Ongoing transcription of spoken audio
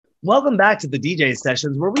Welcome back to the DJ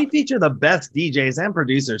Sessions, where we feature the best DJs and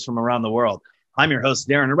producers from around the world. I'm your host,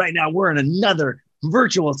 Darren, and right now we're in another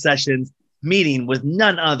virtual sessions meeting with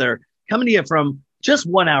none other, coming to you from just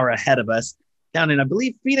 1 hour ahead of us, down in, I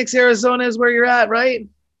believe, Phoenix, Arizona is where you're at, right?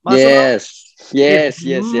 Massimo? Yes, It's yes,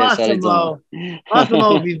 yes, yes, Arizona. Massimo.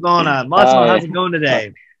 Massimo Vivona. Massimo, Hi, how's it going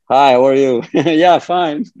today? hi, how are you? Yeah,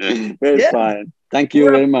 fine, very Yeah, fine. Thank you we're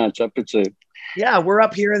up. very much. I appreciate. Yeah, we're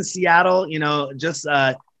up here in Seattle, just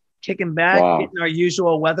kicking back, Wow. getting our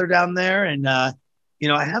usual weather down there. And, I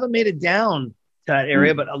haven't made it down to that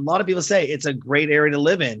area, Mm. but a lot of people say it's a great area to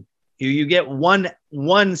live in. You get one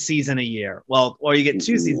season a year. Well, or you get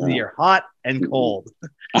two seasons a Yeah. year, hot and cold.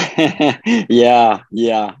 Yeah,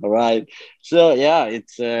 yeah, right. So yeah,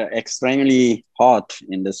 it's extremely hot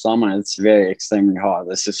in the summer. It's very extremely hot.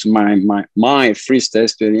 This is my first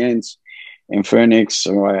experience in Phoenix.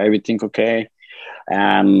 So everything okay.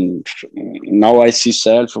 And now I see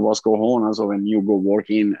self what's going on. Also, when you go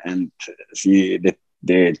working and see the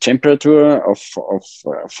temperature of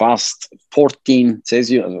fast 14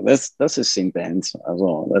 Celsius, that's intense.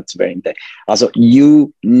 Also, that's very intense. Also,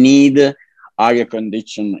 you need air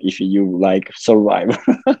condition if you like survive.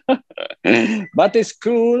 But it's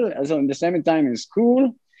cool. Also, in the same time, it's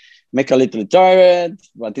cool, make a little tired,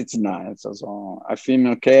 but it's nice. So I feel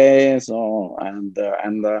okay. So and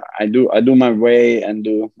I do my way and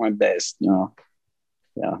do my best. Yeah,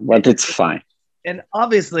 but And it's fine. and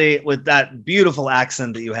obviously, with that beautiful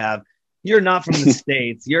accent that you have, you're not from the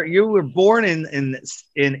States. You were born in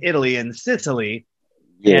Italy, in Sicily,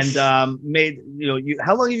 and Yes. made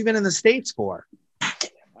how long have you been in the States for?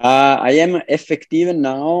 I am effective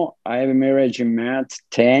now. I have a marriage in March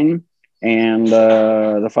 10, and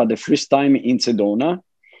for the first time in Sedona.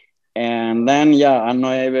 And then yeah, I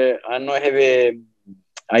know have a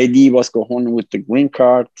idea what's going on with the green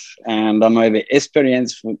card, and I know have a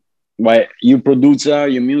experience why you producer,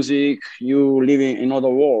 your music, you live in other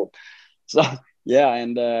world. So yeah,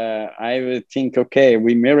 and I would think, okay,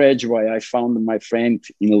 we marriage. Why I found my friend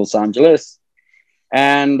in Los Angeles,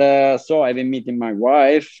 and so I've been meeting my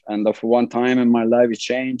wife, and for one time in my life it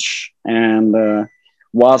changed, and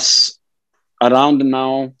was around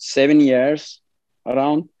now 7 years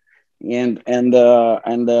around, and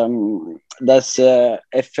that's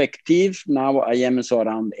effective now. I am so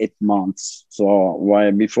around 8 months. So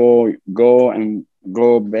why before go and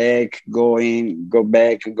go back, going, go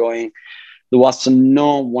back, going, there was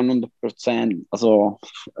no 100%. So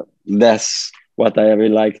that's what I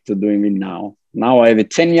really like to do now. Now I have a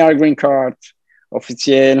 10-year green card,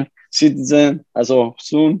 official citizen, also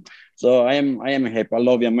soon. So I am happy. I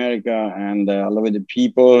love America, and I love the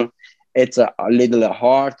people. It's a little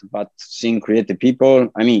hard, but seeing creative people.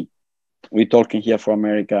 I mean, we're talking here for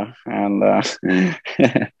America, and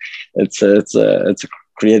it's a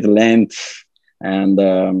creative land, and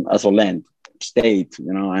as a land state,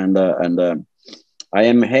 and I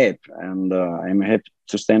am happy, and I'm happy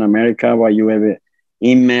to stay in America where you have an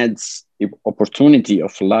immense opportunity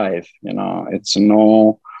of life. It's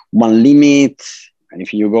no one limit.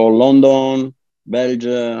 If you go London,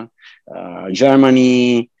 Belgium,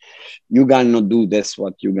 Germany, you gonna do this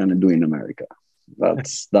what you're gonna do in America.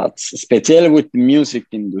 That's especially with the music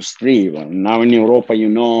industry. Well, now in Europe,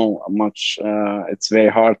 how much it's very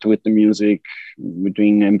hard with the music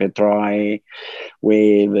between MP3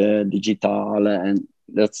 with digital, and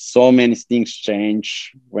there's so many things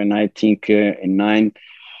change. When I think in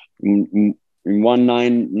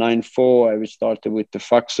 1994, I started with the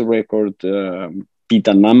fax record,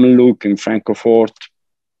 Peter Namlook in Frankfurt,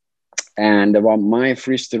 and about my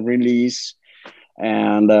first release,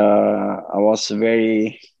 and I was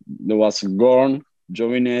there was Gorn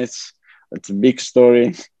joining us. It's a big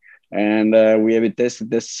story, and we have tested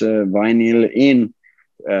this vinyl in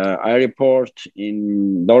airport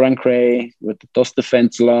in Doran Cray with Toste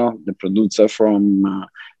Fensler, the producer from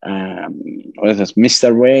what is this,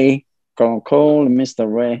 Mr. Ray, Cole, Mr.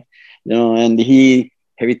 Ray, and he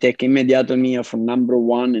take immediately me from number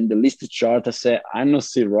one in the list chart. I said, I not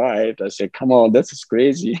see right. I said, come on, this is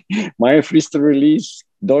crazy. My first release,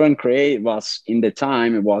 Doran Cray, was in the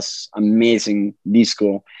time, it was amazing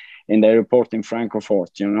disco in the airport in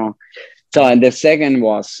Frankfurt. So, and the second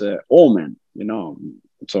was Omen.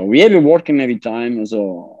 So we have been working every time.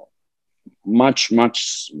 So much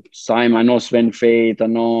time. I know Sven Fate. I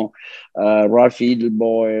know Ralph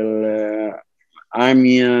Edelboil,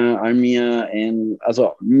 Armia, and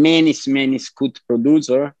also many good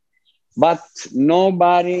producer. But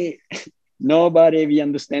nobody will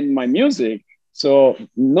understand my music. So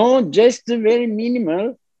no, just very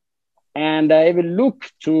minimal. And I will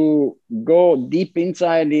look to go deep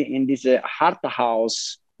inside in this art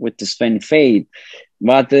house with the Sven Fade.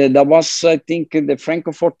 But that was, I think, the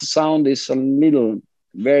Francoforte sound is a little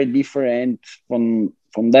very different from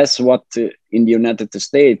that's what in the United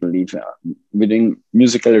States believe within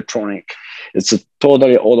music electronic. It's a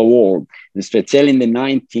totally other world. Especially in the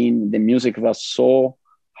 19, the music was so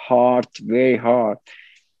hard, very hard.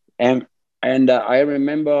 And I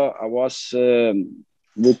remember I was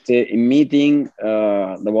with a meeting.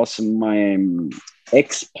 There was my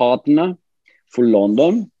ex-partner for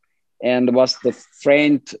London, and was the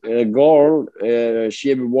friend girl. She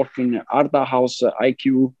had been working at Arta House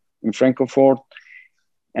IQ in Frankfurt.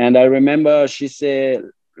 And I remember she said,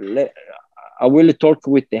 I will talk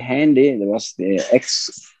with the handy. That was the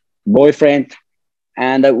ex-boyfriend.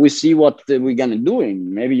 And we see what we're going to do.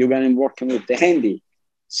 Maybe you're going to work with the handy.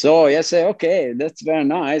 So I say, okay, that's very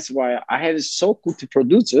nice. Why I have so good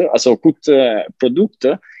producer, so good product.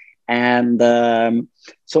 And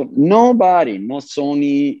so nobody, no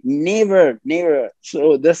Sony, never.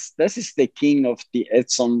 So this is the king of the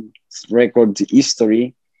Edson record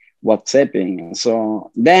history, what's happening.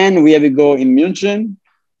 So then we have to go in München.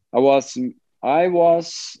 I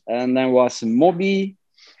was, and then was Moby.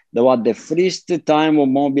 That was the first time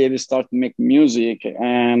when Moby ever started to make music,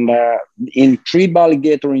 and in Tribal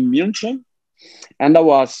Gator in München. And that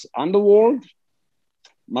was Underworld,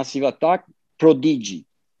 Massive Attack, Prodigy.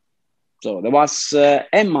 So there was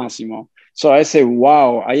and Massimo. So I say,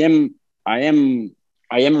 wow, I am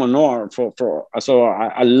honored for. So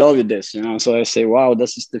I love this, you know. So I say, wow,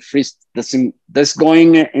 this is the first. That's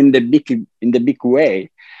going in the big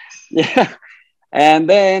way. Yeah. And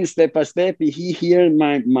then step by step, he heard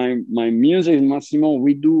my music, Massimo.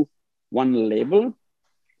 We do one label.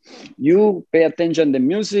 You pay attention to the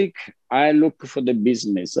music. I look for the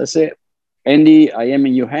business. I say, Andy, I am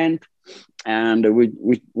in your hand, and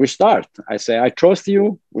we start. I say, I trust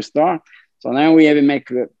you. We start. So now we have to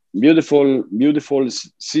make a beautiful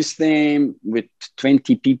system with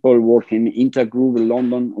 20 people working intergroup in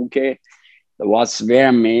London. Okay. It was very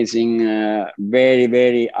amazing, very,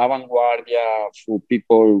 very avant-garde for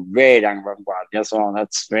people, very avant-garde. So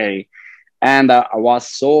that's very, and I was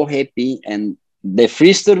so happy. And the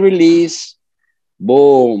first release,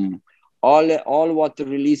 boom, all what the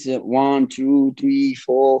release, 1, 2, 3,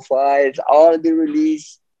 4, 5, all the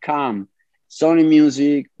release come. Sony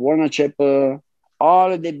Music, Warner Chappell,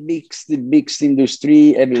 all the biggest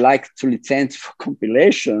industry have liked to license for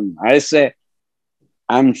compilation. I say,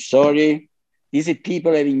 I'm sorry. These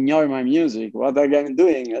people have ignored my music. What are they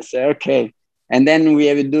doing? I say, okay. And then we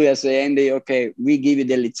have to do, I say, Andy, okay, we give you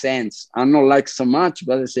the license. I'm not like so much,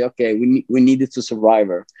 but I say, okay, we need it to survive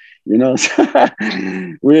her. You know,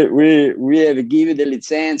 we have to give you the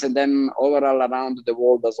license, and then overall around the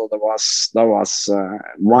world, so that was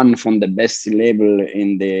one from the best label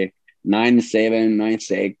in the 97,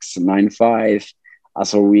 96, 95.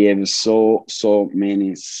 So we have so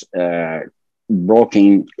many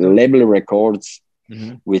broken label records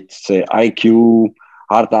with IQ,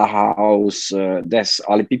 Arta House. That's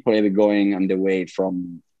all the people have going on the way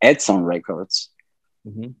from Edson Records.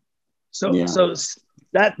 So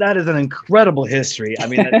that is an incredible history. I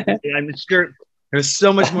mean, I'm sure there's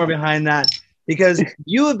so much more behind that, because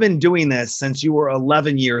you have been doing this since you were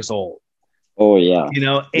 11 years old. Oh yeah, you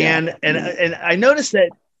know, and I noticed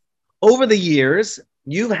that over the years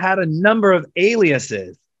you've had a number of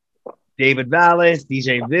aliases. David Vallis,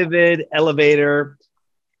 DJ Vivid, Elevator,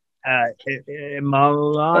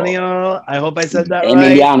 Emiliano. I hope I said that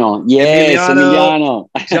right. Yes, Emiliano.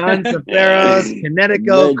 John Safaros,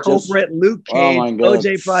 Kinetico, Culprit, Luke Cage,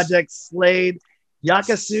 OJ Project, Slade,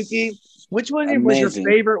 Yakasuki. Which one was your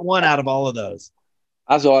favorite one out of all of those?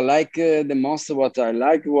 Also, I like the most. What I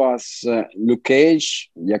like was Luke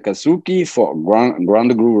Cage, Yakasuki for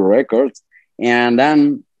Grand Groove Records, and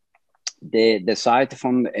then the site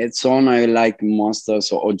from Edson I like Monsters,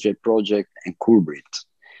 so OJ Project and Culprit,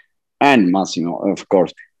 and Massimo, of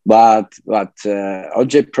course. But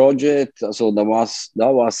OJ Project, so that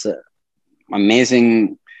was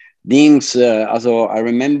amazing things. Also, I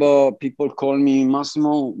remember people call me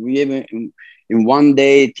Massimo. We have in one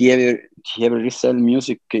day he have resell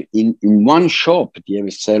music in one shop. He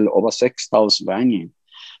have sell over 6,000 vinyl.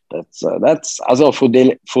 That's also for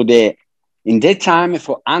the in that time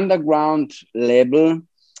for underground label.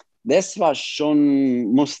 This was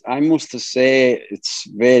shown. I must say it's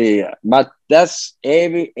very. But that's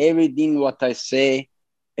everything what I say.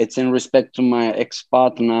 It's in respect to my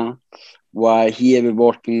ex-partner. Why he was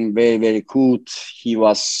working very, very good. He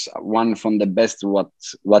was one from the best what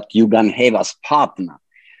you can have as partner.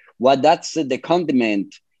 What that's the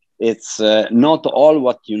condiment. It's not all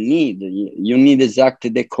what you need. You need exactly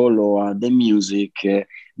the color, the music,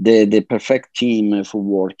 the perfect team for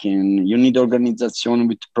working. You need organization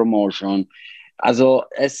with promotion. Also,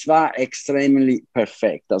 es war extremely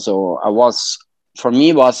perfect. Also, for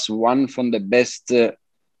me, was one from the best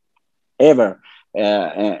ever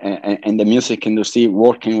in the music industry,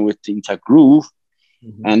 working with Intergroove.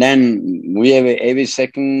 Mm-hmm. And then we have every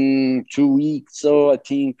second 2 weeks, so I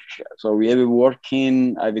think. So we have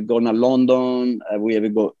working. I will go to London. We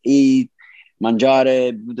have go eat,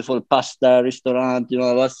 mangiare, beautiful pasta restaurant. It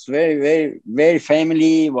was very, very, very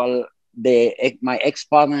family. Well, my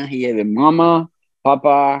ex-partner, he have a mama,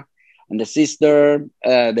 papa, and the sister,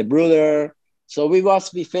 the brother. So we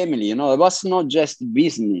was with family, it was not just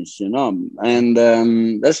business, and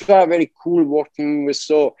that's why very cool working with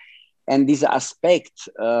and this aspect,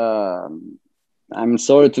 I'm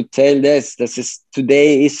sorry to tell this is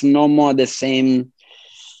today is no more the same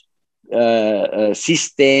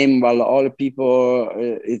system. While all people,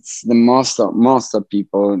 it's the master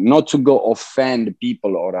people, not to go offend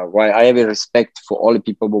people or why. I have a respect for all the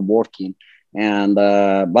people who are working, and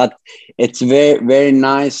but it's very, very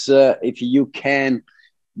nice if you can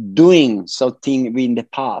doing something in the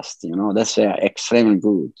past, that's extremely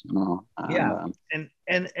good,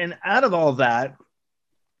 and out of all that,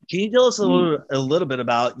 can you tell us a little bit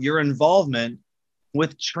about your involvement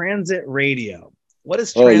with transit radio? What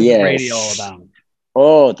is transit radio all about?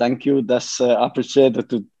 Oh, thank you. That's appreciated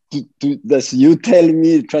to that's you telling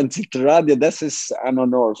me transit radio. That is an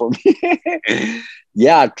honor for me.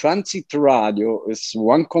 Yeah, transit radio is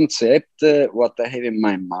one concept what I have in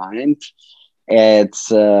my mind. It's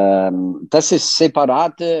that is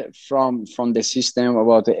separate from the system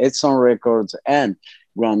about the Edson Records and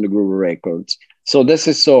Ground Groove Records. So this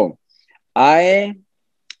is so. I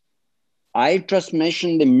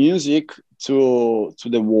transmission the music to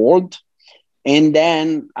the world, and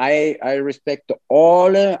then I respect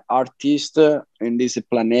all artists in this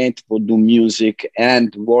planet who do music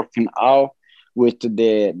and working out with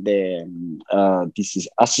the this is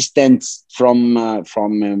assistants from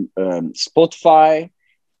Spotify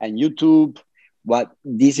and YouTube. But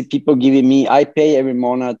these people giving me, I pay every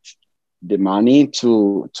month the money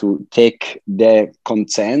to take the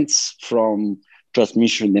consents from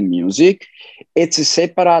transmission the music. It's a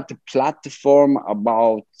separate platform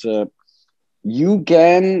about you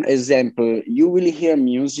can example, you will hear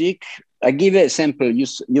music. I give an example,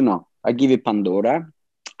 I give you Pandora,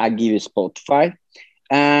 I give you Spotify,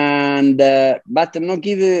 and but I'm not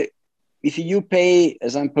give you, if you pay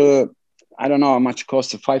example, I don't know how much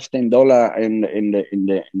costs, $5-10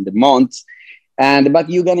 in the month, but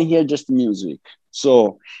you're gonna hear just music.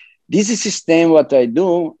 So this is system what I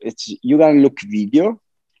do, it's you're gonna look video.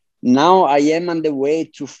 Now I am on the way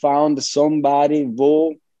to find somebody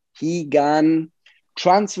who he can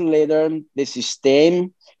translate the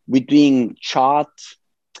system between chart,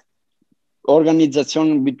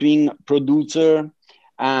 organization between producer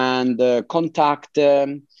and contact.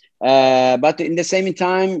 But in the same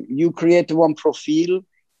time, you create one profile,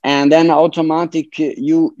 and then automatic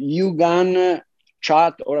you can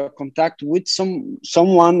chat or contact with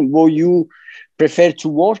someone who you prefer to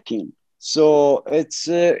work in. So it's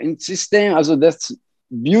in system. Also, that's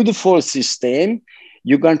beautiful system.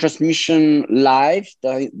 You can transmission live.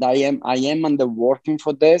 I am under working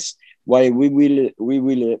for this. Why we will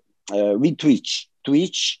Twitch.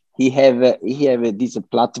 He have this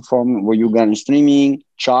platform where you can streaming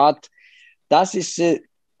chat. That is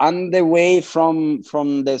on the way from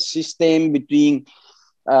the system between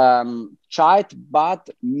chat, but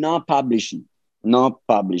not publishing.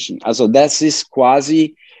 Also, that is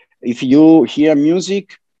quasi. If you hear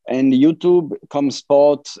music and YouTube comes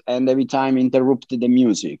spot and every time interrupt the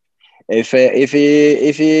music. If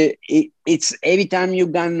it's every time you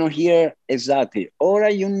gonna hear exactly, or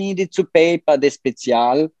you needed to pay for the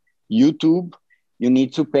special YouTube, you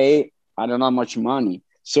need to pay I don't know how much money.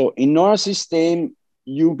 So in our system,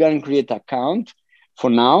 you can create account. For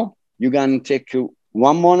now, you can take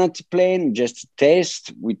 1 month plan just to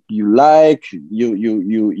test what you like.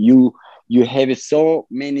 You have so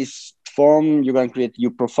many form. You can create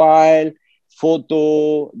your profile,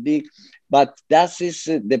 photo, but that is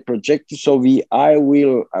the project. So I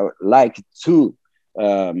would like to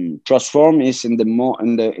transform is in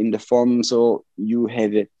the form. So you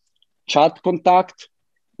have a chat contact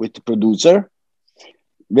with the producer,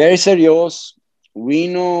 very serious. We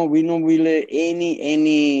know will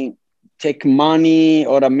any take money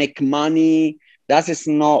or make money. That is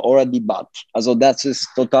not or a debate. Also that is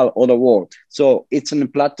total other world. So it's on a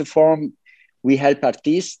platform. We help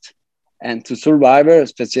artists and to survivors,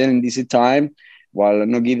 especially in this time, while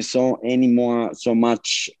not give so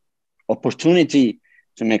much opportunity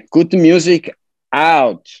to make good music.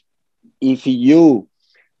 out if you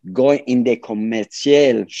go in the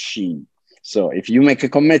commercial scene. So if you make a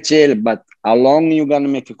commercial, but how long you gonna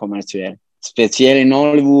make a commercial? Special in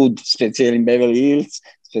Hollywood, special in Beverly Hills,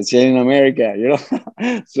 special in America, you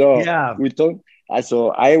know. So Yeah. we talk. So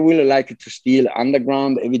I really like to steal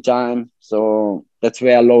underground every time. So that's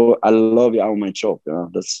where I love our my job. You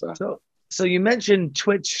know, that's So you mentioned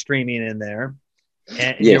Twitch streaming in there,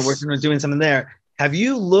 and you're yes. working on doing something there. Have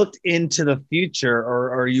you looked into the future,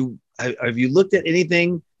 or are you have you looked at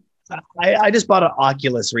anything? I just bought an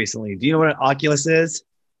Oculus recently. Do you know what an Oculus is?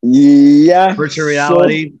 Yeah. Virtual So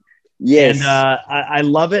reality. And yes. I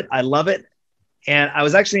love it. I love it. And I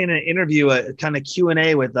was actually in an interview, a kind of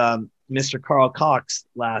Q&A with Mr. Carl Cox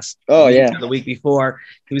last Oh week yeah. or the week before.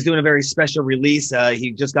 He was doing a very special release.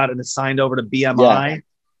 He just got assigned over to Yeah. BMI,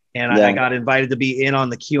 and I Yeah. got invited to be in on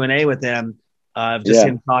the Q&A with him, just Yeah.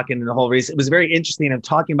 him talking and the whole race. It was very interesting of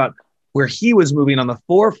talking about where he was moving on the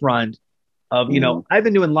forefront of, Mhm. I've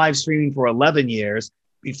been doing live streaming for 11 years.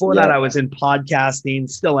 Before that, Yeah. I was in podcasting,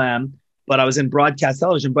 still am, but I was in broadcast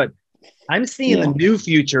television. But I'm seeing the Yeah. new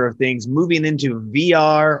future of things moving into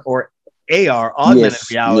VR or AR, augmented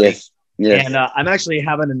Yes. reality. Yes. And Yes. I'm actually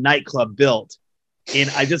having a nightclub built. And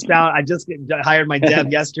I just hired my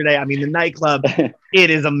dev yesterday. I mean, the nightclub, it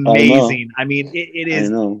is I know. amazing. I mean, I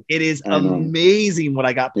know. it is I know. amazing what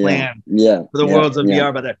I got Yeah. planned Yeah. for the Yeah. worlds of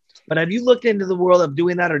Yeah. VR. But have you looked into the world of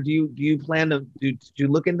doing that, or do you plan to do you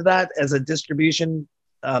look into that as a distribution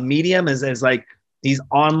medium, as like these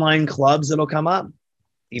online clubs that'll come up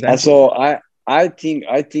eventually? So I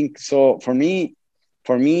think so. For me,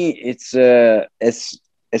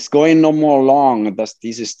 it's going no more long. That's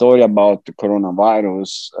this story about the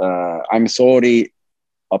coronavirus. I'm sorry,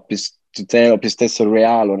 opis tutela opis stesso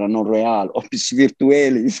real or non real, opis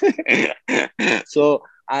virtualis. So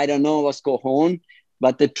I don't know what's going on.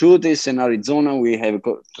 But the truth is, in Arizona, we have,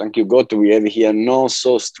 thank you God, we have here no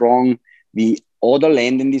so strong the other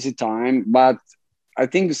land in this time. But I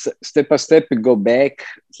think step by step we go back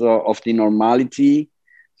so of the normality.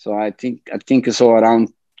 So I think so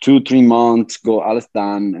around 2 3 months go all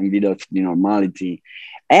done and with of the normality.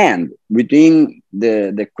 And within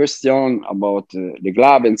the question about the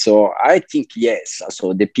club, and so I think yes.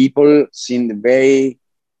 So the people seem very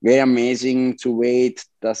very amazing to wait.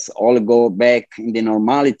 That's all go back in the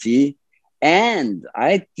normality. And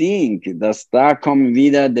I think the star coming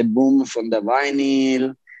with the boom from the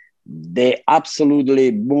vinyl, they absolutely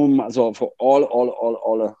boom. So for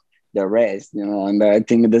all the rest, and I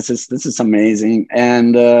think this is amazing.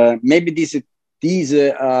 And maybe this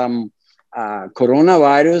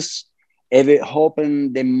coronavirus have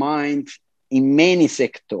opened the mind in many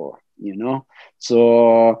sector.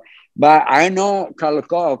 So but I know Carl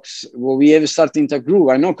Cox. Well, we have starting to groove.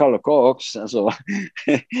 I know Carl Cox, so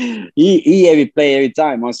he every play every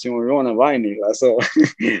time Massimo Vivona vinyl. So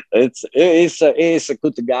it's a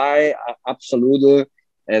good guy, absolutely.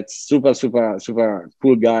 It's super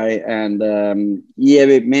cool guy, and he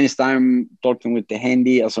have many time talking with the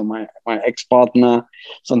handy. Also, my ex partner.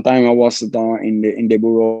 Sometimes I was down in the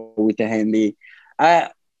bureau with the handy.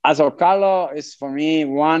 I also Carlo is for me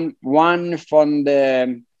one from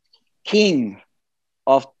the king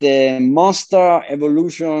of the monster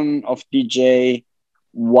evolution of DJ,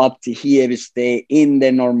 what he ever stay in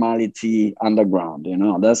the normality underground.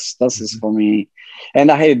 That's is for me. And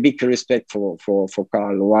I have a big respect for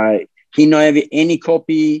Carl. Why he not have any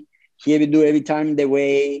copy, he ever do every time the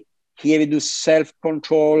way, he ever do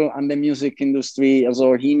self-control on the music industry.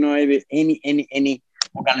 So he not have any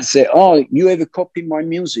I'm gonna say, oh, you ever copy my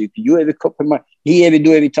music, you ever copy my, he ever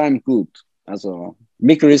do every time good. Also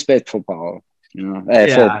big respect for Paul,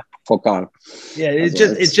 Yeah. for Carl. Yeah, Also, it's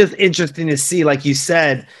it's just interesting to see, like you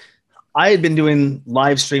said, I had been doing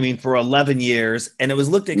live streaming for 11 years, and it was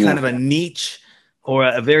looked at kind yeah, of a niche or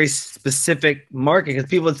a very specific market, because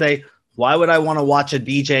people would say, why would I want to watch a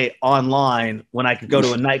DJ online when I could go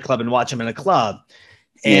to a nightclub and watch them in a club?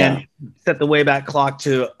 yeah. And set the way back clock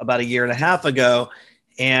to about a year and a half ago,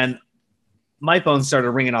 and my phone started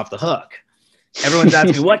ringing off the hook. Everyone's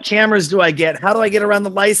asking me, what cameras do I get? How do I get around the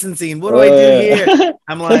licensing? What do I do here?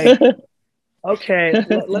 I'm like, okay,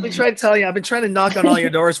 let me try to tell you. I've been trying to knock on all your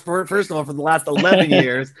doors first of all for the last 11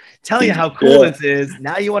 years, telling you how cool Yeah. this is.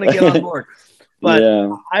 Now you want to get on board. But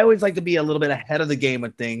Yeah, I always like to be a little bit ahead of the game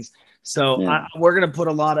with things. So yeah, we're going to put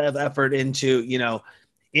a lot of effort into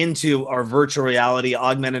our virtual reality,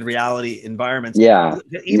 augmented reality environments. yeah,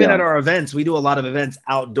 Even yeah, at our events, we do a lot of events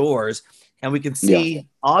outdoors, and we can yeah, see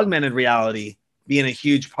augmented reality being a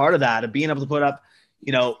huge part of that, and being able to put up,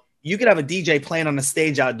 you could have a DJ playing on a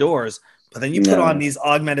stage outdoors, But then you put on these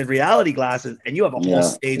augmented reality glasses and you have a whole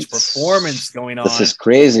stage performance going on. This is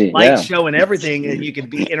crazy. Light show and everything. And you can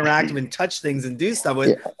be interactive and touch things and do stuff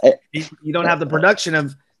with. You don't have the production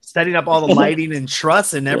of setting up all the lighting and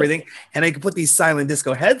truss and everything. And they can put these silent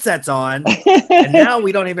disco headsets on. And now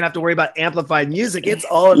we don't even have to worry about amplified music. It's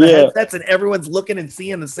all in the headsets and everyone's looking and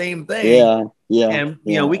seeing the same thing. And,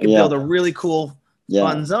 we can build a really cool,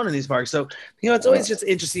 fun zone in these parks. So, it's always just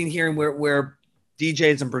interesting hearing where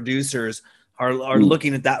DJs and producers are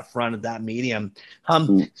looking at that front of that medium.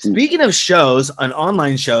 Speaking of shows and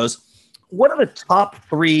online shows, what are the top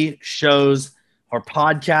 3 shows or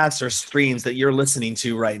podcasts or streams that you're listening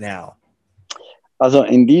to right now? Also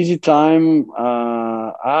in this time,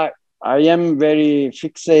 I am very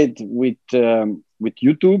fixated with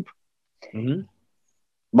YouTube. Mm-hmm.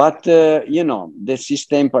 But the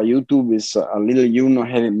system for YouTube is a little,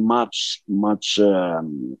 having much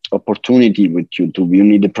opportunity with YouTube. You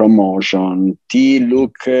need the promotion.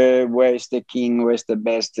 Look, where's the king? Where's the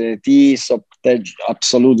best?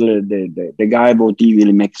 Absolutely the guy about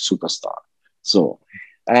will make superstar. So,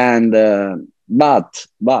 and but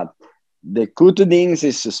the good things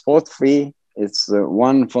is sport free. It's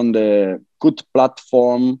one from the good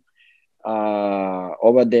platform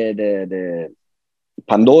over the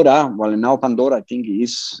Pandora. Well, now Pandora, I think,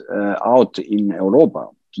 is out in Europa.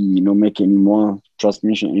 You don't make any more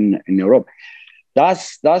transmission in Europe.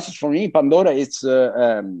 That's for me. Pandora. It's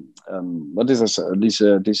what is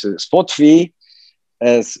this spot fee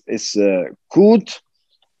is good,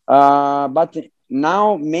 but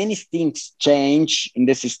now many things change in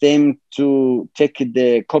the system to take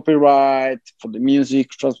the copyright for the music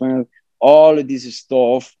transmission. All of this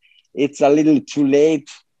stuff. It's a little too late.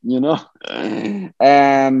 But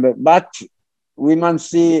we must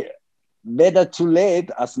see better too late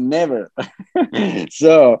as never.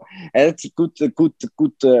 So it's good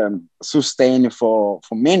sustain for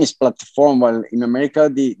many platforms. While in America,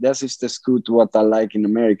 this is the good what I like in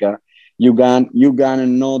America. You gonna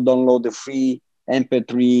no download the free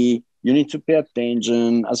MP3. You need to pay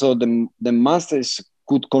attention. So the master is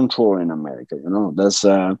good control in America. That's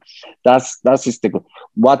is the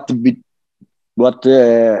what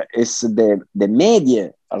is the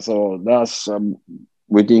media? So that's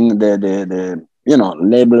within the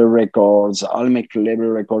label records. I'll make label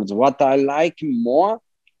records. What I like more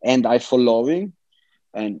and I following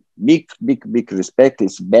and big respect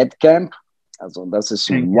is Bandcamp. So that is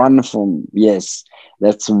one from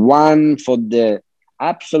that's one for the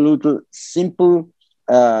absolute simple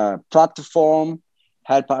platform.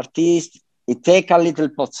 Help artists. It take a little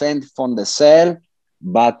percent from the sale.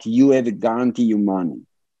 But you have a guarantee your money.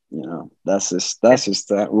 That's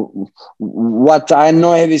what I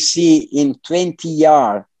know have see in 20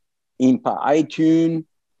 years in iTunes,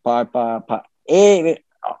 around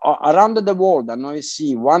the world. I know you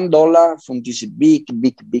see $1 from this big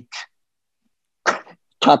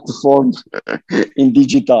platform in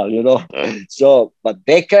digital, So, but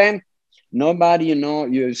they can nobody,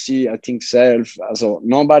 you see, I think so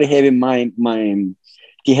nobody have in mind.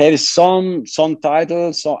 He has some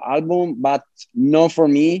titles, some album, but not for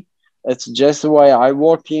me. It's just why I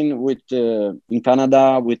working with in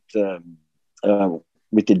Canada with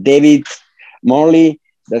David Morley.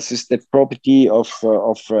 This is the property of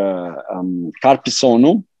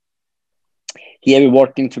Carpisono. He have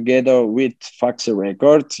working together with Fax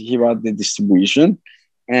Records. He was the distribution,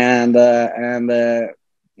 and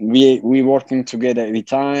we working together every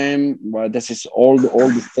time. Well, this is all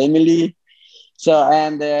the family. So,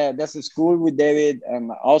 and this is cool with David.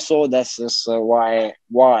 And also this is why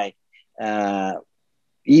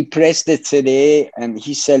he pressed the CD and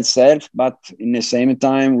he sells self, but in the same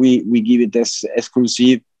time, we give it as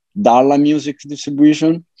exclusive Darla music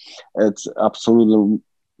distribution. It's absolutely,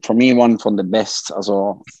 for me, one from the best,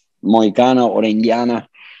 also Mohicana or Indiana.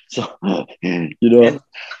 So,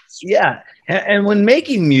 And when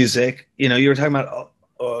making music, you were talking about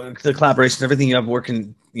the collaboration, everything you have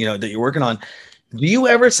working, that you're working on. Do you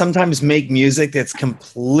ever sometimes make music that's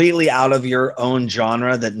completely out of your own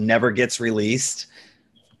genre that never gets released?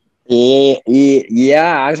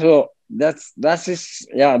 Yeah. So that's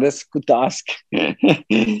good to ask.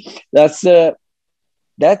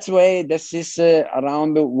 That's way. This is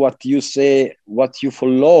around what you say, what you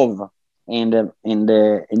follow in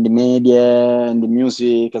the media and the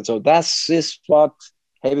music, and so that's is what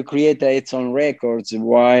have created its own records.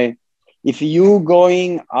 Why, if you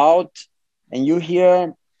going out and you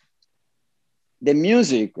hear the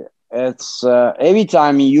music, it's every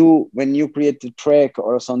time when you create a track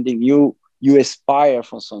or something, you aspire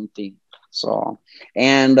for something. So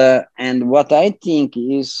and what I think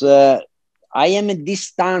is I am a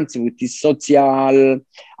distance with this social.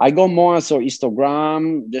 I go more so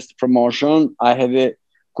Instagram, just promotion. I have a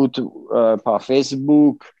good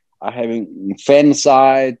Facebook. I have a fan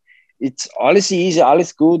site. It's alles easy,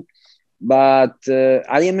 alles good. But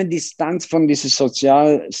I am a distance from this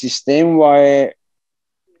social system where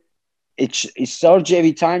it's surge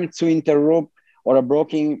every time to interrupt or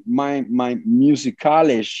blocking my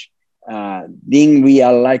musicalish thing we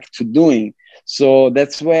are like to doing. So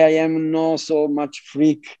that's why I am not so much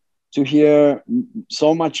freak to hear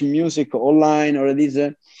so much music online or this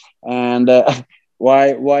and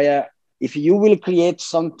why if you will create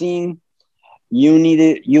something you need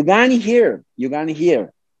it, you gonna hear,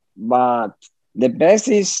 but the best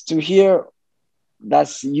is to hear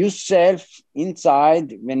that's yourself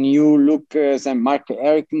inside when you look some Mark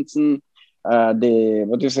Erickson, the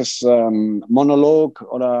what is this monologue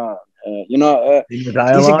or The he's a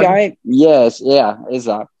dialogue. guy. Yes, yeah,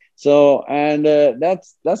 exactly. So and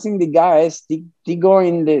that's in the guys they go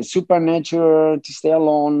in the supernatural to stay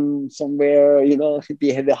alone somewhere.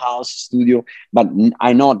 They have a house studio, but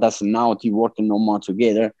I know that's now they working no more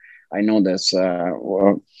together. I know that's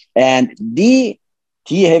and the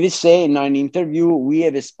he have say in an interview, we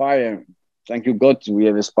have aspired. Thank you, God, we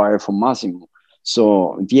have aspired for Massimo.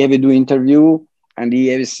 So he have do interview and he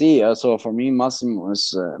have say. So for me, Massimo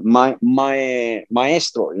is my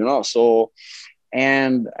maestro. So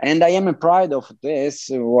and I am a pride of this.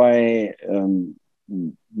 Why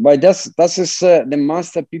that is the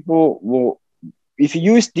master people will. If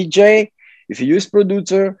you use DJ, if you use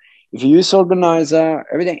producer, if you use organizer,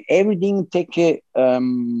 everything take a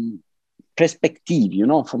perspective,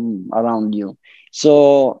 from around you.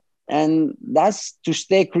 So, and that's to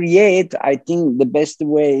stay create. I think the best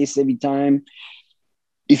way is every time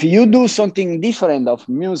if you do something different of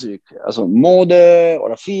music, as a mode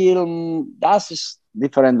or a film, that's a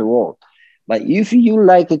different world. But if you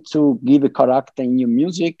like it to give a character in your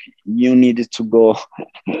music, you need to go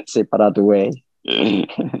separate way.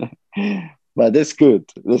 But that's good.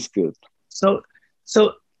 That's good. So,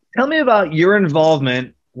 so tell me about your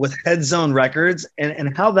involvement with Head Zone Records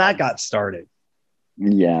and how that got started.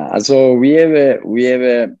 Yeah. So we have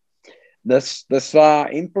a that's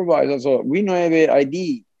improvise. So we don't have an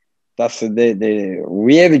idea. That's the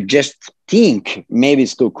we have just think maybe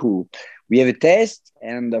it's too cool. We have a test,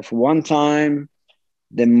 and for one time,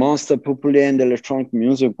 the most popular in the electronic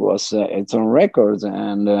music was its own records,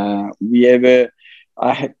 and we have a.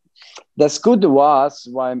 I, that's good was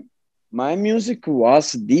why my music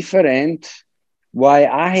was different. Why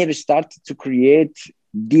I have started to create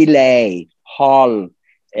delay, hall,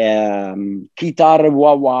 guitar,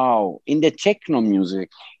 wow, wow, in the techno music.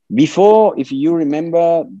 Before, if you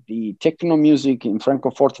remember, the techno music in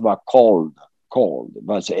Frankfurt was cold,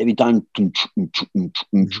 but every time,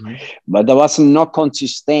 Mm-hmm. but there was not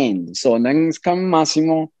consistent. So then come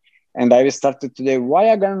Massimo, and I started today. Why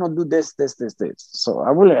I gonna not do this? So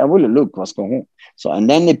I will look what's going on. So and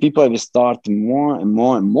then the people will start more and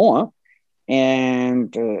more and more,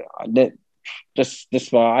 and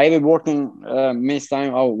that's why I was working many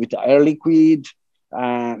time out with Air Liquid,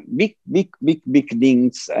 big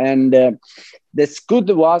things, and that's good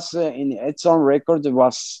was in its own record it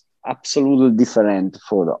was absolutely different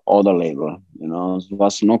for the other label. It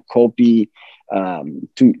was no copy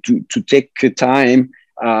to take time.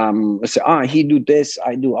 Say, he do this,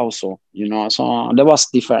 I do also. So that was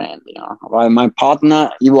different. While my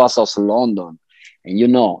partner, he was also London,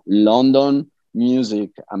 and London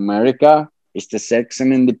music, America is the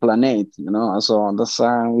second in the planet. So that's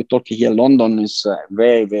we talk here. London is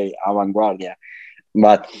very very avant-garde, yeah.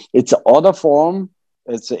 But it's other form.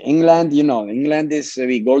 It's England. England is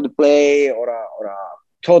we gold play or a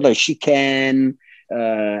total chicken.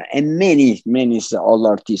 And many other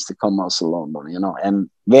artists come out of London, and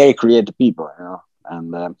very creative people,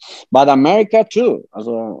 and but America too.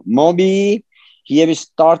 Also, Moby, he have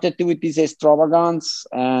started with this extravagance,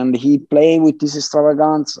 and he play with this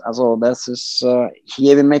extravagance. Also, that's his, he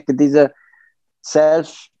even make this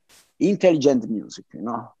self intelligent music.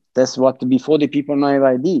 That's what before the people know have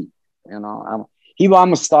idea. He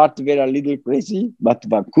want to start very a little crazy, but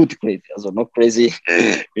good crazy, also not crazy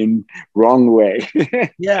in wrong way.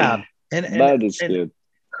 Yeah, and and That is and good.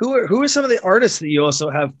 who are some of the artists that you also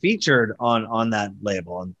have featured on that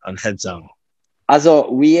label on Head Zone?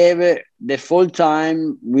 Also, we have the full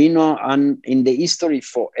time we know in the history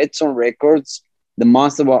for Edson Records, the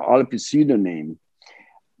master was all pseudonym,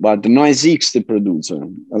 but no existe the producer.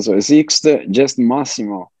 Also, existe just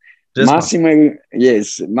Just Massimo,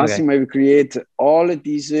 yes, okay. Massimo will create all of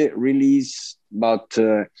these release about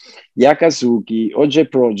Yakazuki,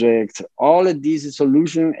 OJ Project, all of these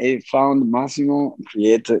solutions. I found Massimo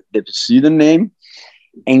created the pseudonym,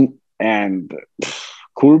 and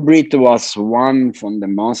Cool Brit was one from the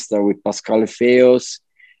master with Pascal Feos,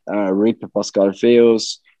 Rip Pascal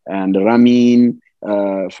Feos, and Ramin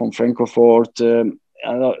from Frankfurt. There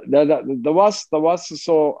was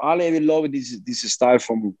so I really love this style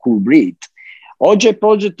from Cool Brit. OJ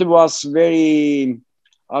Project was very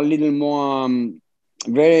a little more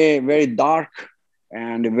very very dark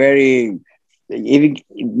and very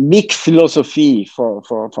big philosophy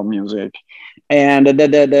for music. And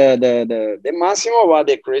the Massimo was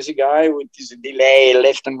the crazy guy with his delay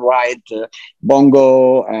left and right,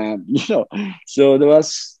 bongo, and so that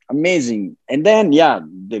was amazing. And then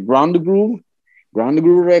the Ground Groove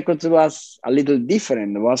Records was a little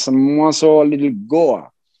different. It was more so a little Goa,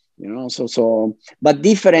 but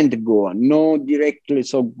different Goa, no directly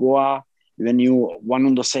so Goa. When you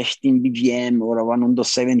 116 BPM or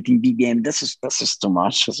 117 BPM, this is too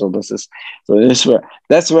much.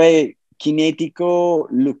 That's why Kinetico,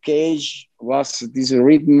 Luke Cage was this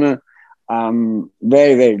rhythm,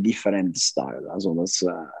 very very different style. Also, that's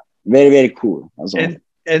very very cool. Also.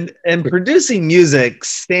 And producing music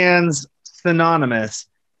stands synonymous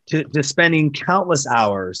to spending countless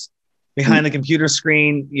hours behind the computer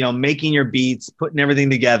screen, making your beats, putting everything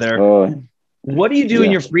together. What do you do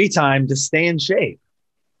in your free time to stay in shape?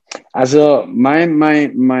 Also, my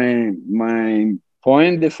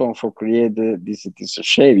point for create this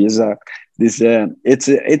shape is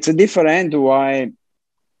it's a different why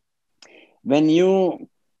when you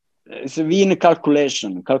it's a in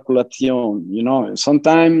calculation,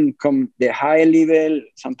 sometimes come the high level,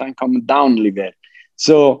 sometimes come down level.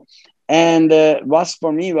 So, and what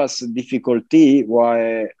for me was difficulty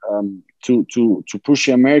why to push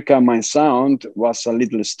America, my sound was a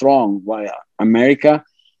little strong. Why America,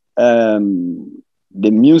 the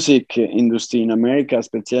music industry in America,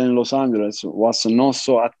 especially in Los Angeles, was not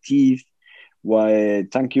so active. Why?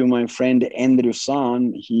 Thank you, my friend Andrew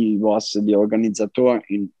San. He was the organizer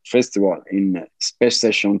in festival in Space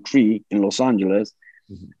Station 3 in Los Angeles,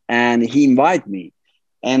 and he invited me.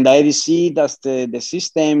 And I see that the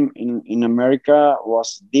system in America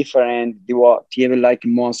was different. They were like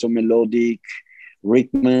more so melodic,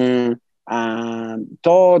 rhythm, and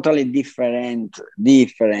totally different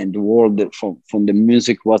world from the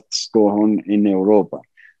music what's going on in Europa.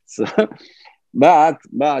 So, but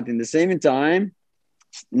in the same time,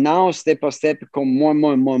 now step by step come more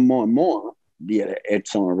the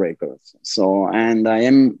Edson records. So, and I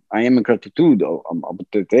am gratitude about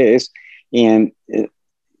this, and it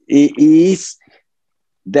is.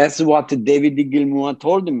 That's what David Gilmour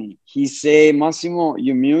told me. He say, Massimo,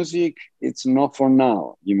 your music, it's not for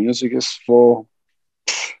now. Your music is for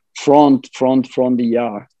front the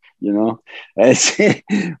yard, I say,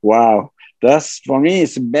 wow. That's for me,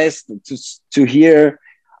 it's best to hear,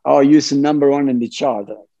 you're number one in the chart.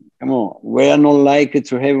 Come on, we are not like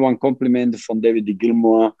to have one compliment from David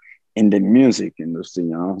Gilmour in the music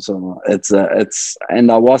industry, So it's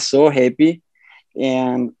and I was so happy.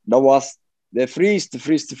 And that was the first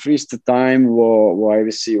time where I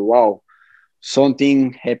see, wow,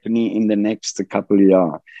 something happening in the next couple of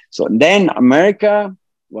years. So then America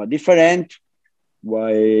was different.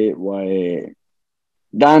 Why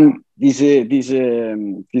then this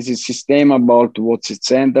system about what's its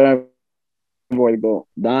center will go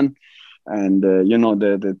done. And the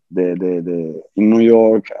in New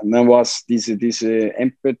York, and there was this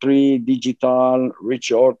MP3 digital,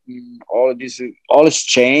 Rich Orton, all is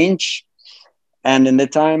changed. And in the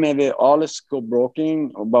time, all is go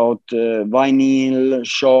broken about vinyl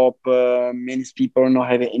shop. Many people don't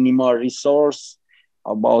have any more resource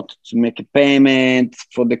about to make a payment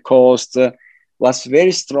for the cost. Was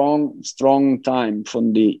very strong time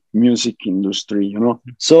from the music industry,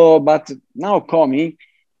 So, but now coming,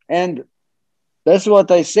 and that's what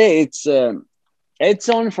I say. It's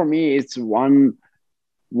on for me. It's one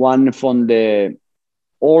from the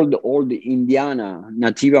old Indiana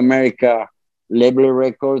Native America label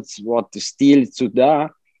records. What still today,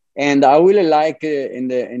 and I really like in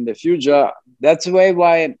the future. That's why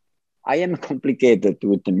I am complicated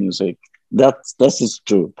with the music. That is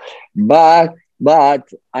true, but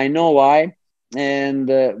I know why. And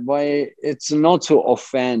why it's not to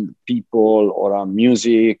offend people or a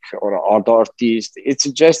music or art artist. It's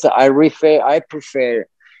just I prefer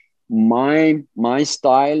my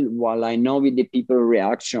style, while I know with the people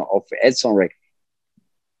reaction of Edson record.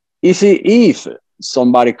 If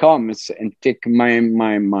somebody comes and take my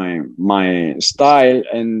style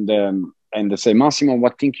and they say, Massimo,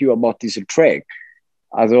 what think you about this track?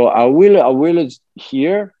 Also, I will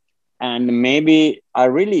hear, and maybe I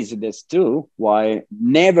release this too. Why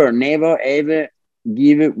never ever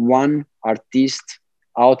give one artist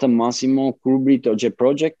out of Massimo Kurbit or J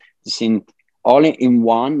project. Since only in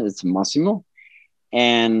one, it's Massimo,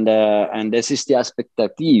 and this is the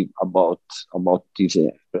expectative about this.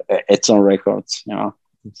 It's on records, you know.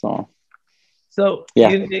 So So yeah.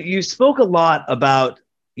 you spoke a lot about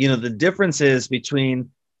the differences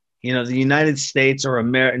between the United States or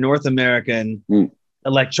North American Mm,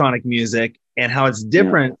 electronic music and how it's yeah.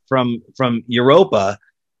 different from Europa.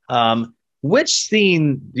 Which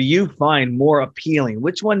scene do you find more appealing?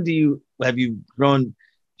 Which one have you grown?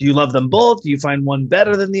 Do you love them both? Do you find one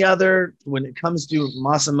better than the other when it comes to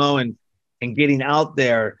Massimo and getting out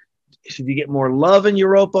there? Should you get more love in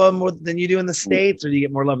Europa more than you do in the States, or do you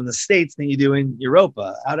get more love in the States than you do in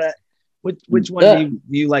Europa? Which one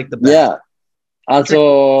do you like the best? Yeah.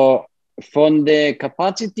 Also, from the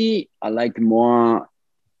capacity, I like more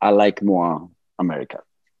America,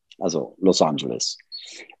 also Los Angeles.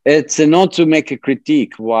 It's not to make a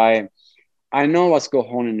critique why I know what's going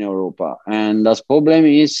on in Europa. And the problem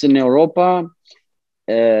is in Europa,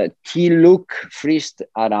 he look first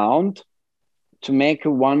around to make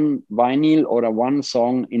one vinyl or a one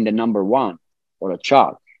song in the number one or a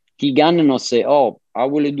chart. He gonna not say, oh, I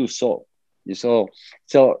will do so. So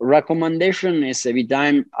recommendation is every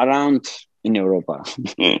time around in Europa.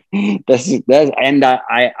 That's and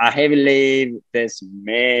I have lived this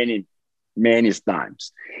many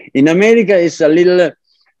times. In America, it's a little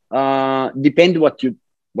depend what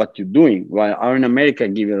you're doing. While our in America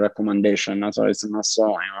give a recommendation, so it's not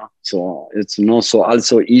so so it's not so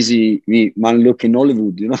also easy. We man look in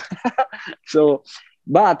Hollywood, So,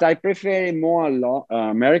 but I prefer more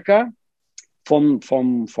America from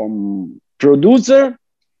producer.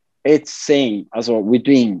 It's same also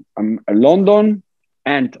between London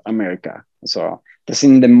and America. So that's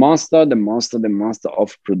in the master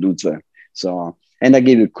of producer. So, and I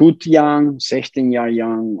give a good young, 16 year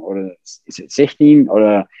young, or is it 16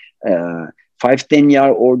 or 5, 10 year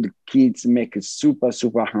old kids make a super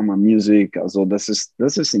hammer music. So this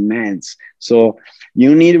is immense. So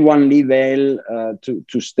you need one level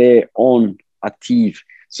to stay on active.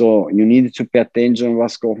 So you need to pay attention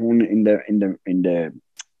what's going on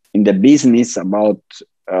in the business about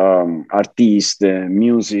artists,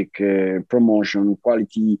 music, promotion,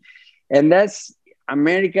 quality, and that's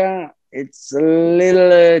America. It's a little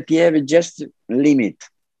they have just limit.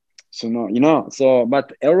 So no, So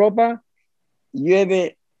but Europa, you have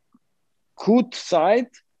a good side,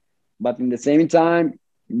 but in the same time,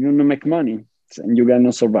 you don't make money and you got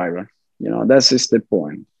no survivor. That's just the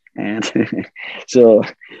point. And so,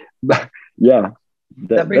 but yeah,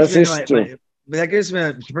 That brings that's me to is true. that gives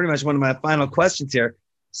me pretty much one of my final questions here.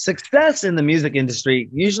 Success in the music industry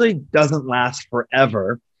usually doesn't last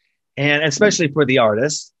forever, and especially for the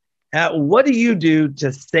artists. What do you do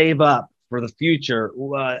to save up for the future?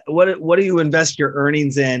 What do you invest your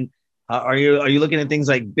earnings in? Are you looking at things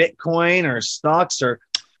like Bitcoin or stocks or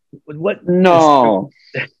what? No,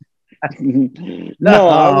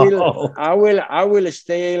 no, No. I will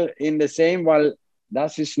stay in the same. Well,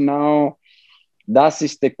 that is now, that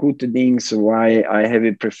is the good things why I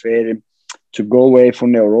have preferred to go away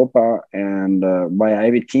from Europa, and why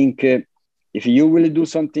I think if you will do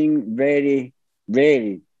something very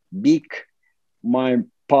big, my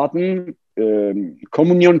partner,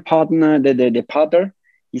 communion partner, the partner,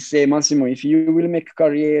 he say, Massimo, if you will make a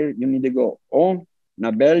career, you need to go on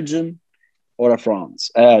na Belgium or a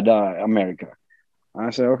France, America. I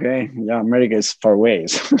said, okay, yeah, America is far away.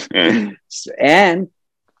 and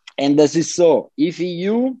this is so. If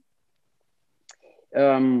you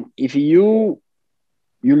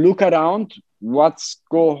look around, what's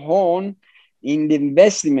going on in the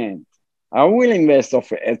investment, I will invest of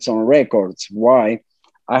Edson Records. Why?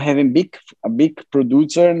 I have a big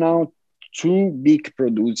producer now, two big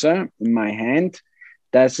producer in my hand.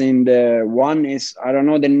 That's in the one is, I don't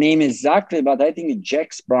know the name exactly, but I think it's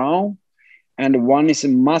Jax Brown, and one is a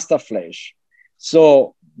Master Flash.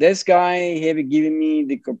 So this guy have given me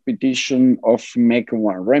the competition of making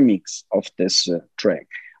one remix of this track.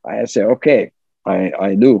 I say, okay,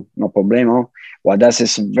 I do, no problemo. Well, that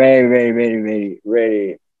is very.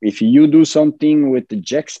 If you do something with the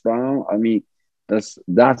Jax Brown, I mean, that's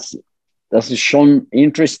shown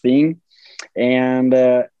interesting, and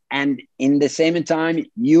in the same time,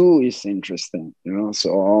 you is interesting,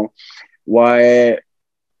 So why?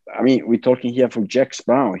 I mean, we're talking here for Jack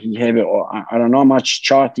Brown. He have I don't know how much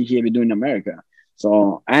chart he have do in America.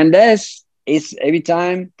 So, and that's it's every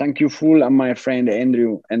time. Thank you, full, and my friend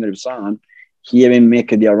Andrew son. he even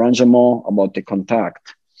make the arrangement about the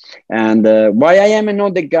contact. And why I am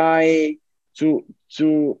not the guy to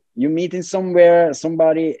you meeting somewhere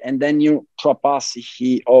somebody and then you pass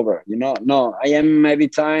he over, you know. No, I am every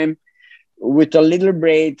time with a little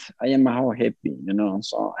break. I am how happy, you know.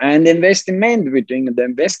 So and investment between the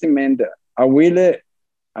investment, I will.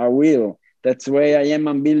 That's why I am.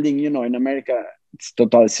 I'm building. You know, in America, it's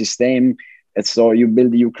total system. And so you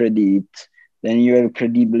build your credit, then you have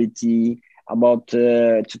credibility about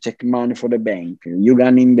to take money for the bank. You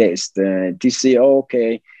can invest. To say, oh,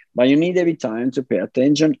 okay, but you need every time to pay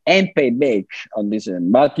attention and pay back on this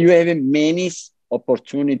end. But you have many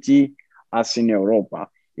opportunity as in Europa.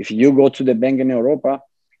 If you go to the bank in Europa,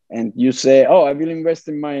 and you say, "Oh, I will invest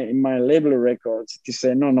in my label records," they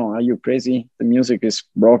say, "No, are you crazy? The music is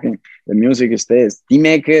broken. The music is this. They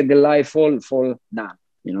make the life fall down,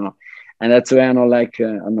 you know." And that's why I don't like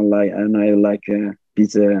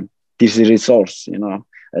this resource, you know.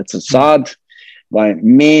 It's sad. But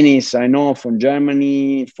many I know from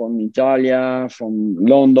Germany, from Italia, from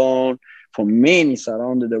London, from many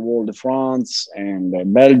around the world, France and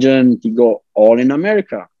Belgium, they go all in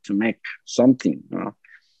America to make something, you know.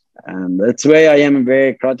 And that's why I am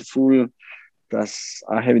very grateful because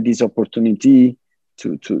I have this opportunity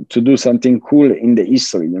to do something cool in the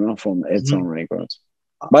history, you know, from Edson Records.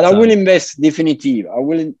 But I will invest definitive. I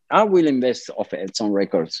will invest of Edson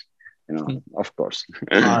Records, you know, of course.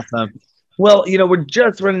 Awesome. Well, you know, we're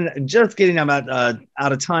just getting about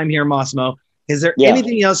out of time here, Massimo. Is there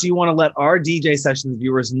anything else you want to let our DJ Sessions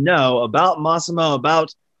viewers know about Massimo,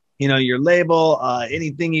 about, you know, your label,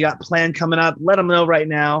 anything you got planned coming up? Let them know right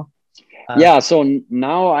now. So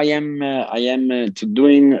now I am to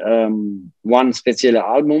doing one special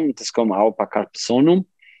album. It's called Aupa Carp Sonum.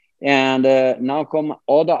 And now come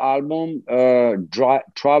other album,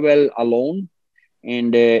 Travel Alone,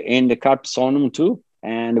 and the Carp Sonum too.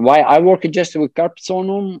 And why I work just with Carp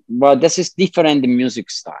Sonum, but this is different music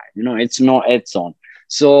style. You know, it's not Edson.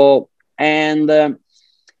 So, and I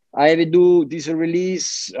will do this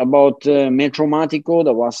release about Metromatico.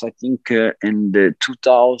 That was, I think, in the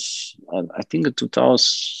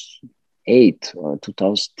 2008 or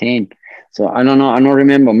 2010. So I don't know. I don't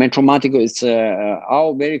remember. Metromatico is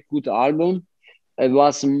our very good album. It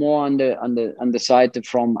was more on the side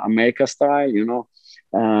from America style, you know.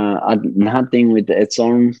 Nothing with its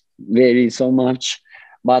own very so much,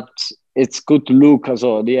 but it's good look.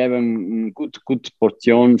 So they have a good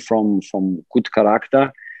portion from good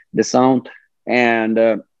character, the sound. And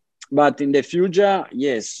but in the future,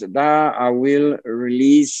 yes, that I will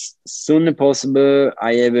release soon as possible.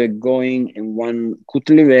 I have going in one good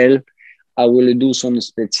level. I will do some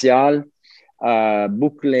special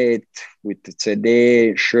booklet with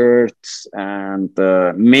CD, shirts, and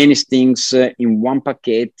many things in one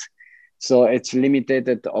packet. So it's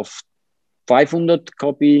limited of 500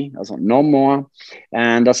 copy, also no more.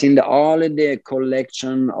 And that's in all the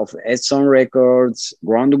collection of Edson Records,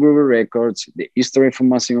 Grand Groove Records, the history from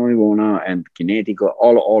Massimo Vivona and Kinetico,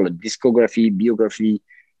 all the discography, biography.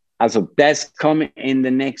 Also that's coming in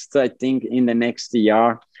the next, I think, in the next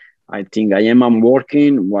year. I think I'm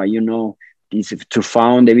working, well, you know, this to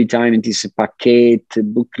found every time it is a packet,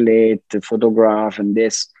 booklet, photograph, and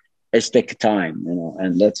this it take time, you know,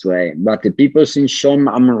 and that's why. But the people in Shom,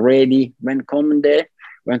 I'm ready when coming there,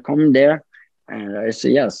 and I say,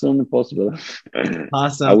 yeah, soon as possible.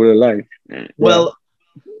 Awesome. I will like. Well,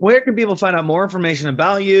 where can people find out more information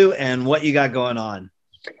about you and what you got going on?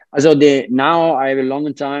 So now I have a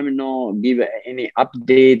long time no give any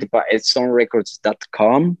update by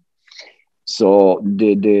edsonrecords.com. So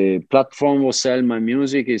the platform will sell my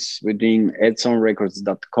music is within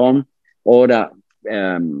edsonrecords.com or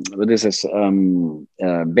Bandcamp,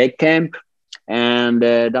 and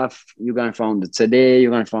that you can find the CD,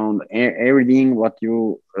 you can find everything what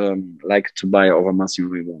you like to buy over Massimo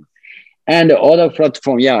Vivona. And the other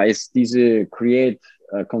platform, is this create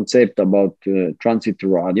a concept about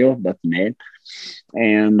transitradio.net.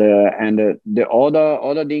 And the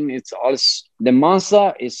other thing, it's also the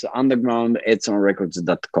master is underground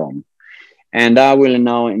edsonrecords.com. And I will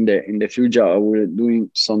now in the future I will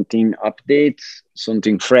doing something update,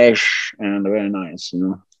 something fresh and very nice, you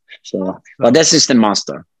know. So but this is the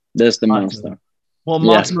master. That's the master. Well,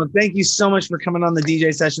 Massimo, thank you so much for coming on the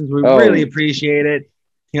DJ Sessions. We really appreciate it.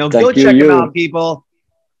 You know, go check him out, people.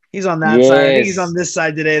 He's on that side. I think he's on this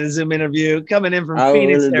side today, the Zoom interview, coming in from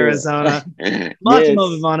Phoenix, Arizona. Massimo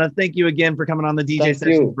Vivona, thank you again for coming on the DJ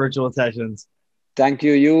Sessions virtual sessions. Thank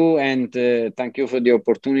you, and thank you for the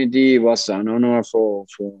opportunity. It was an honor for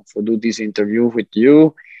do this interview with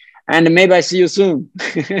you. And maybe I see you soon.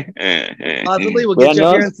 Possibly, we'll get you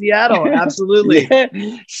up here in Seattle. Absolutely.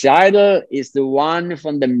 Yeah. Seattle is the one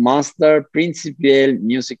from the master principal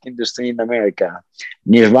music industry in America.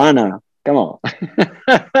 Nirvana. Come on.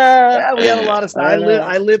 Yeah, we had a lot of stuff.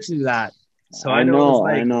 I lived through that, so I know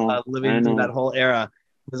what it's like living through that whole era.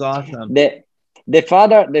 It was awesome. The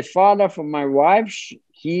father for my wife,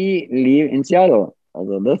 he lived in Seattle.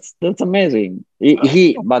 Also, that's amazing.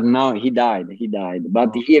 But now he died. He died,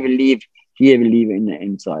 but he ever lived. He ever lived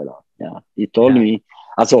in Seattle. Yeah, he told me.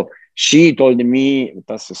 Also, she told me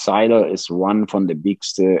that Seattle is one from the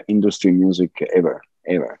biggest industry music ever.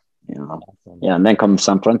 You know. Awesome. Yeah, and then comes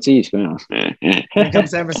San Francisco. You know. Then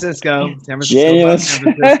comes San Francisco. San Francisco.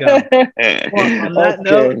 Well,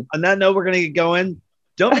 on that note, we're gonna get going.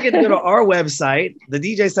 Don't forget to go to our website,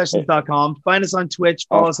 thedjsessions.com. Find us on Twitch,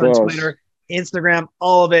 follow us on Twitter, Instagram,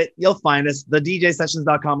 all of it. You'll find us,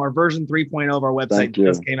 thedjsessions.com. Our version 3.0 of our website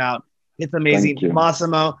just came out. It's amazing.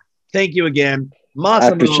 Massimo, thank you again.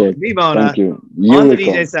 Massimo Vivona on the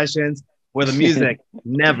DJ Sessions, where the music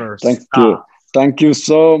never stops. Thank you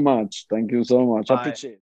so much. I appreciate it.